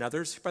of to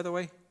anothers, by the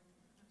way?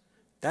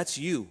 That's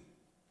you.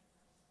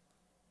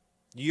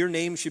 Your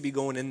name should be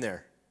going in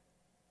there.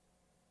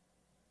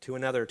 To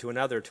another, to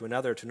another, to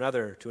another, to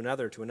another, to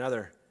another, to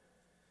another.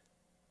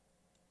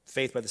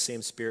 Faith by the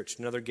same Spirit,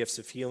 to another gifts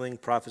of healing,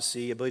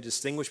 prophecy, ability to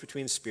distinguish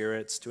between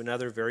spirits, to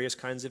another various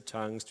kinds of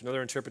tongues, to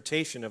another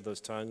interpretation of those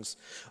tongues.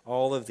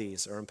 All of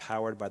these are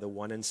empowered by the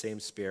one and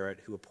same Spirit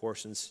who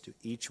apportions to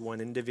each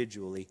one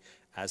individually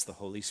as the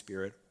Holy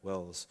Spirit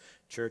wills.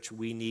 Church,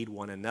 we need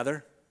one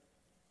another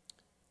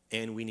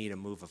and we need a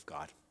move of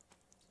God.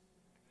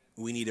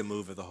 We need a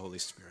move of the Holy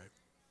Spirit.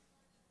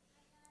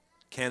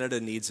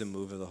 Canada needs a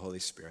move of the Holy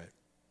Spirit.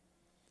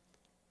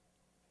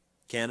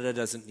 Canada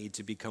doesn't need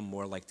to become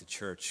more like the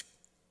church.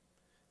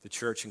 The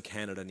church in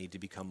Canada need to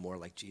become more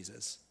like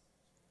Jesus.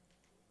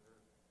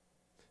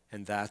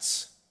 And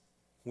that's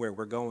where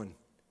we're going.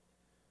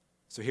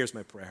 So here's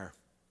my prayer.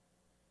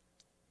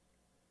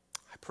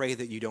 I pray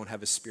that you don't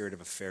have a spirit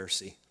of a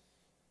Pharisee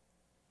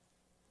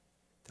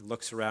that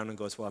looks around and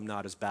goes, well, I'm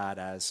not as bad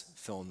as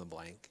fill in the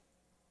blank.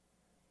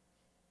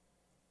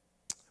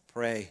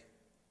 I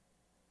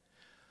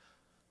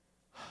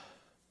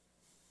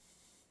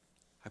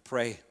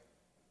pray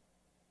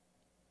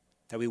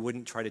that we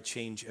wouldn't try to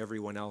change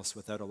everyone else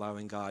without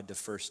allowing God to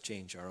first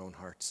change our own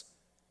hearts.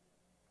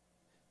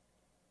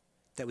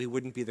 That we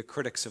wouldn't be the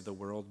critics of the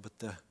world, but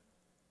the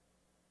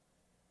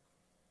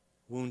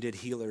wounded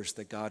healers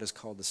that God has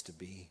called us to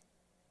be.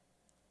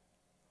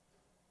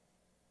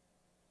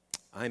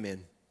 I'm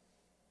in.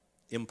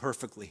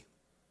 Imperfectly,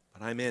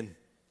 but I'm in.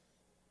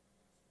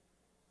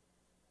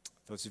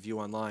 Those of you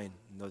online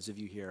and those of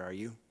you here, are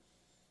you?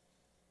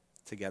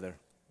 Together,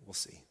 we'll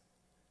see.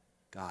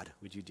 God,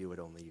 would you do what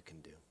only you can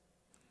do?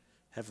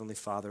 Heavenly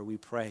Father, we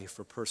pray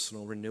for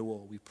personal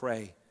renewal. We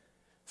pray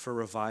for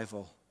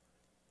revival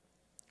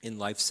in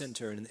Life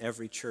Center and in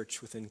every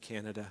church within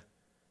Canada.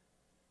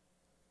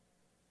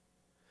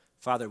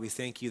 Father, we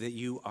thank you that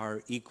you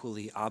are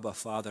equally, Abba,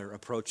 Father,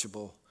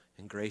 approachable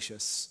and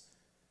gracious,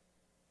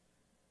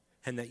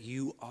 and that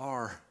you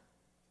are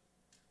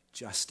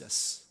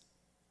justice,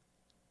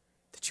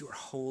 that you are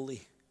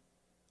holy,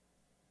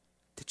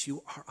 that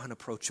you are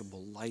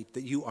unapproachable light,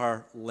 that you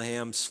are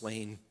lamb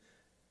slain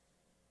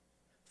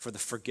for the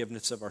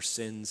forgiveness of our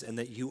sins, and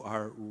that you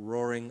are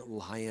roaring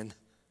lion.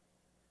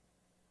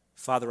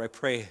 Father, I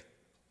pray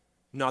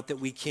not that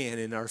we can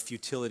in our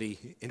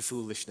futility and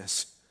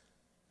foolishness,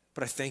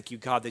 but I thank you,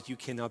 God, that you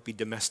cannot be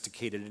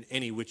domesticated in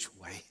any which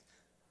way.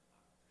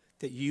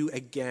 That you,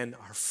 again,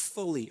 are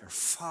fully our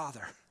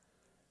Father,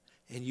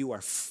 and you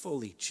are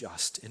fully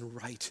just and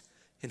right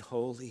and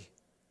holy.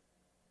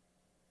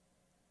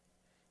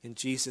 And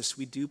Jesus,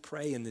 we do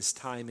pray in this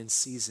time and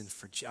season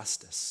for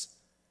justice.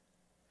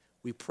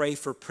 We pray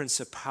for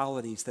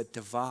principalities that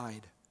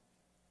divide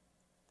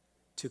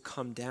to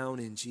come down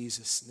in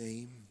Jesus'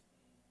 name.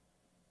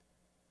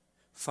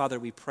 Father,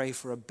 we pray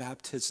for a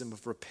baptism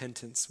of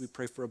repentance. We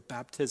pray for a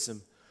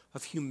baptism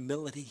of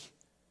humility,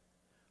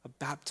 a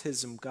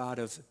baptism, God,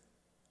 of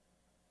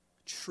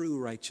true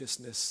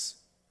righteousness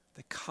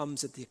that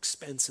comes at the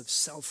expense of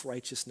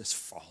self-righteousness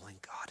falling,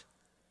 God.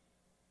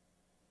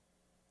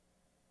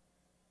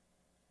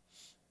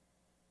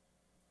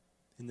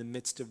 In the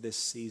midst of this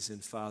season,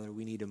 Father,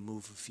 we need a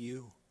move of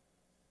you.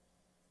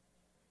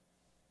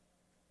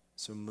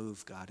 So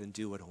move, God, and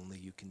do what only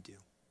you can do.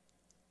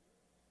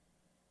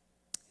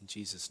 In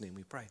Jesus' name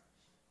we pray.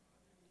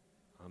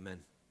 Amen.